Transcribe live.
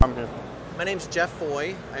I'm here. My name's Jeff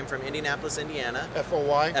Foy. I'm from Indianapolis, Indiana.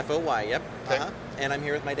 FOY? FOY, yep. Okay. And I'm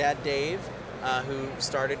here with my dad, Dave, who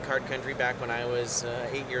started Card Country back when I was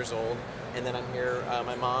 8 years old. And then I'm here,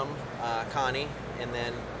 my mom, Connie, and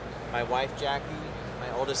then my wife, Jackie,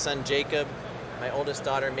 my oldest son, Jacob, my oldest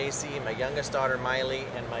daughter, Macy, my youngest daughter, Miley,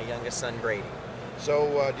 and my youngest son, Brady.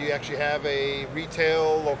 So do you actually have a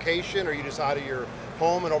retail location, or are you just out of your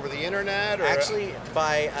home and over the internet? Or? Actually,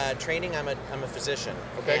 by training, I'm a physician.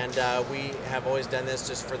 Okay. And we have always done this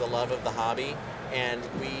just for the love of the hobby. And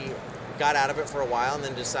we got out of it for a while and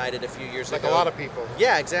then decided a few years Like ago. a lot of people.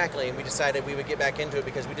 Yeah, exactly. And we decided we would get back into it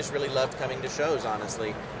because we just really loved coming to shows, honestly.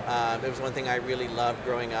 It was one thing I really loved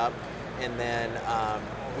growing up. And then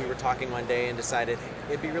we were talking one day and decided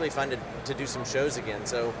it'd be really fun to do some shows again.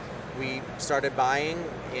 So we started buying,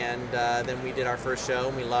 and then we did our first show,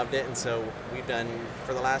 and we loved it. And so we've done,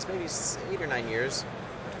 for the last maybe 8 or 9 years.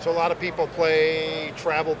 So a lot of people play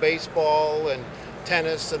travel baseball and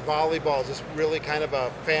tennis and volleyball. Is this really kind of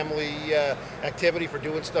a family activity for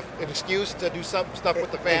doing stuff, an excuse to do some stuff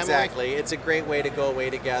with the family? Exactly. It's a great way to go away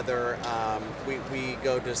together. We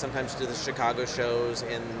go to sometimes to the Chicago shows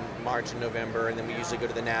in March and November, and then we usually go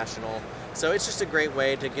to the National. So it's just a great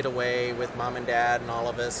way to get away with mom and dad and all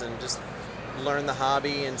of us and just learn the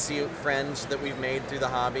hobby and see friends that we've made through the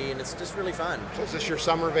hobby, and it's just really fun. So is this your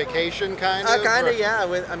summer vacation kind of? Kind of, yeah.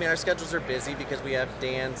 I mean, our schedules are busy because we have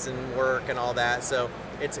dance and work and all that, so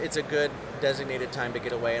it's a good designated time to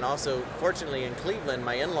get away. And also, fortunately, in Cleveland,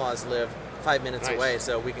 my in-laws live 5 minutes Nice. away,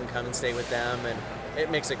 so we can come and stay with them, and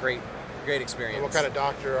it makes a great experience. And what kind of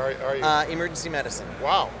doctor are you? Emergency medicine.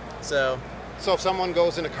 Wow. So So if someone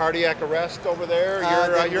goes into cardiac arrest over there,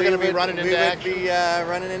 you're going to be running into action? We would be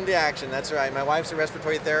running into action. That's right. My wife's a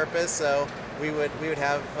respiratory therapist, so we would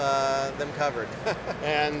have them covered.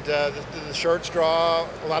 And the shirts draw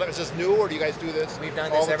a lot of. Is this new, or do you guys do this? We've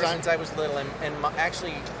done all this the ever time? since I was little, and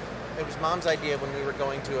actually, it was Mom's idea when we were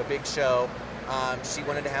going to a big show. She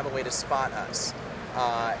wanted to have a way to spot us,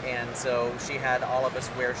 and so she had all of us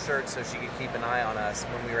wear shirts so she could keep an eye on us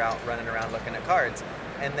when we were out running around looking at cards.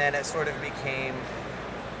 And then it sort of became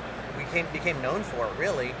known for it,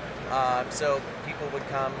 really. So people would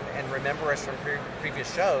come and remember us from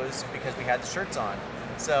previous shows because we had the shirts on.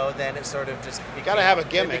 So then it sort of just became, Gotta have a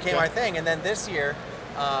gimmick. It became our thing. And then this year,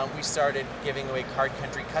 we started giving away Card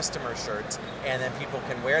Country customer shirts, and then people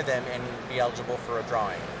can wear them and be eligible for a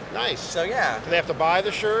drawing. Nice. So yeah. Do they have to buy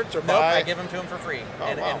the shirts or Nope, buy? I give them to them for free. Oh,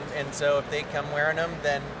 and, wow. and so if they come wearing them,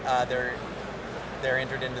 then they're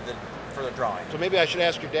entered into for the drawing. So maybe I should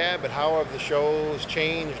ask your dad, but how have the shows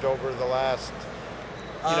changed over the last,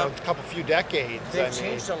 few decades? They've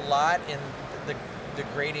changed a lot in the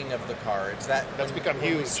grading of the cards. That's become when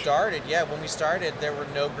huge. When we started, there were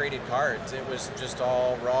no graded cards. It was just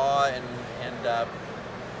all raw, and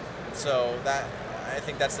so that, I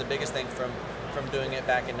think that's the biggest thing from doing it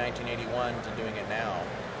back in 1981 to doing it now.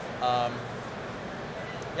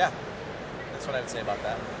 Yeah, that's what I would say about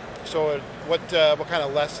that. So what kind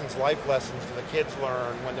of life lessons do the kids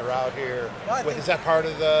learn when they're out here? Well, Is that part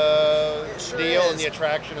of the It sure deal is. and the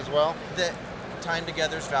attraction as well? That time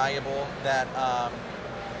together is valuable, that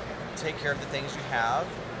take care of the things you have,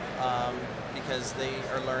 because they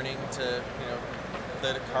are learning to,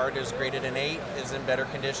 that a card is graded an 8 is in better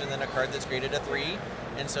condition than a card that's graded a 3,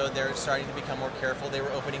 and so they're starting to become more careful. They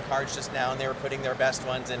were opening cards just now, and they were putting their best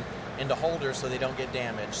ones into holders so they don't get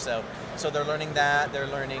damaged. So they're learning that. They're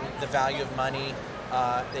learning the value of money.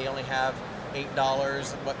 They only have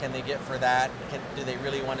 $8. What can they get for that? Do they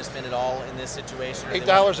really want to spend it all in this situation?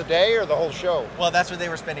 $8 a day or the whole show? Well, that's what they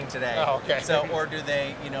were spending today. Oh, okay. So, or do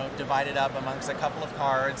they, divide it up amongst a couple of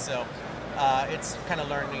cards? So, it's kind of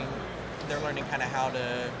learning. They're learning kind of how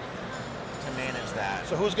to manage that.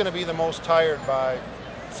 So who's going to be the most tired by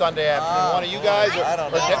Sunday afternoon? One of you guys I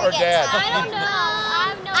don't know. or Dad? I don't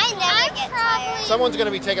know. I never get tired. Someone's going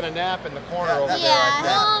to be taking a nap in the corner over there, Yeah.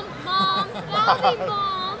 I think. Mom. Mommy,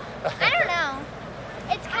 Mom. I don't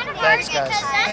know. It's kind of hard Thanks, guys. because